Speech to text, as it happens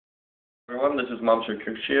Everyone, this is Mamshir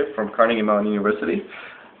Kirchiev from Carnegie Mellon University.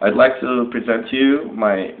 I'd like to present to you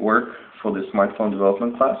my work for the smartphone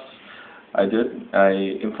development class. I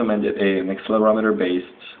implemented an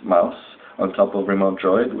accelerometer-based mouse on top of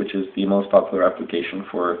RemoteDroid, which is the most popular application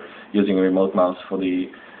for using a remote mouse for the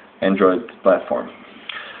Android platform.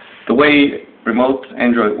 The way remote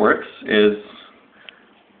Android works is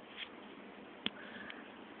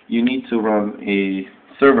you need to run a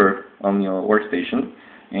server on your workstation,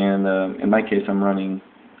 and in my case I'm running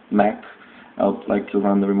Mac. I would like to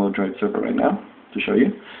run the RemoteDroid server right now to show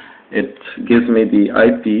you. It gives me the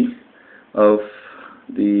IP of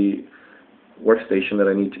the workstation that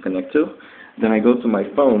I need to connect to. Then I go to my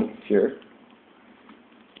phone here,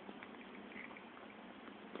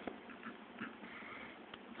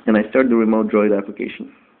 and I start the RemoteDroid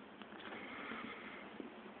application.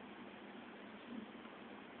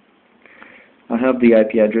 I have the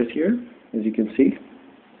IP address here, as you can see,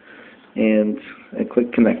 and I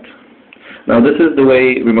click connect. Now this is the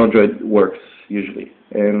way RemoteDroid works usually,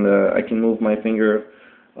 and I can move my finger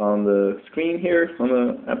on the screen here on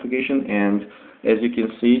the application, and as you can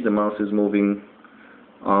see, the mouse is moving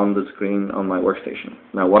on the screen on my workstation.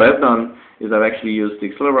 Now what I've done is I've actually used the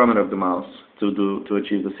accelerometer of the mouse to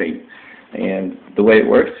achieve the same. And the way it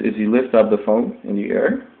works is you lift up the phone in the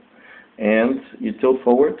air, and you tilt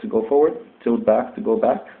forward to go forward, tilt back to go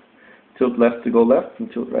back, tilt left to go left,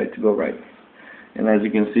 and tilt right to go right. And as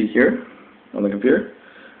you can see here on the computer,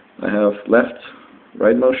 I have left,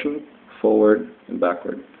 right motion, forward, and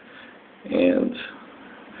backward. And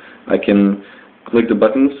I can click the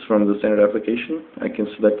buttons from the standard application. I can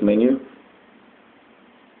select menu,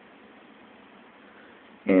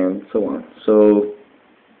 and so on. So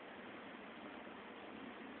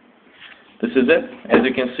this is it. As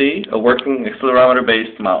you can see, a working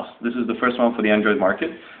accelerometer-based mouse. This is the first one for the Android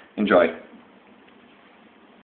market. Enjoy.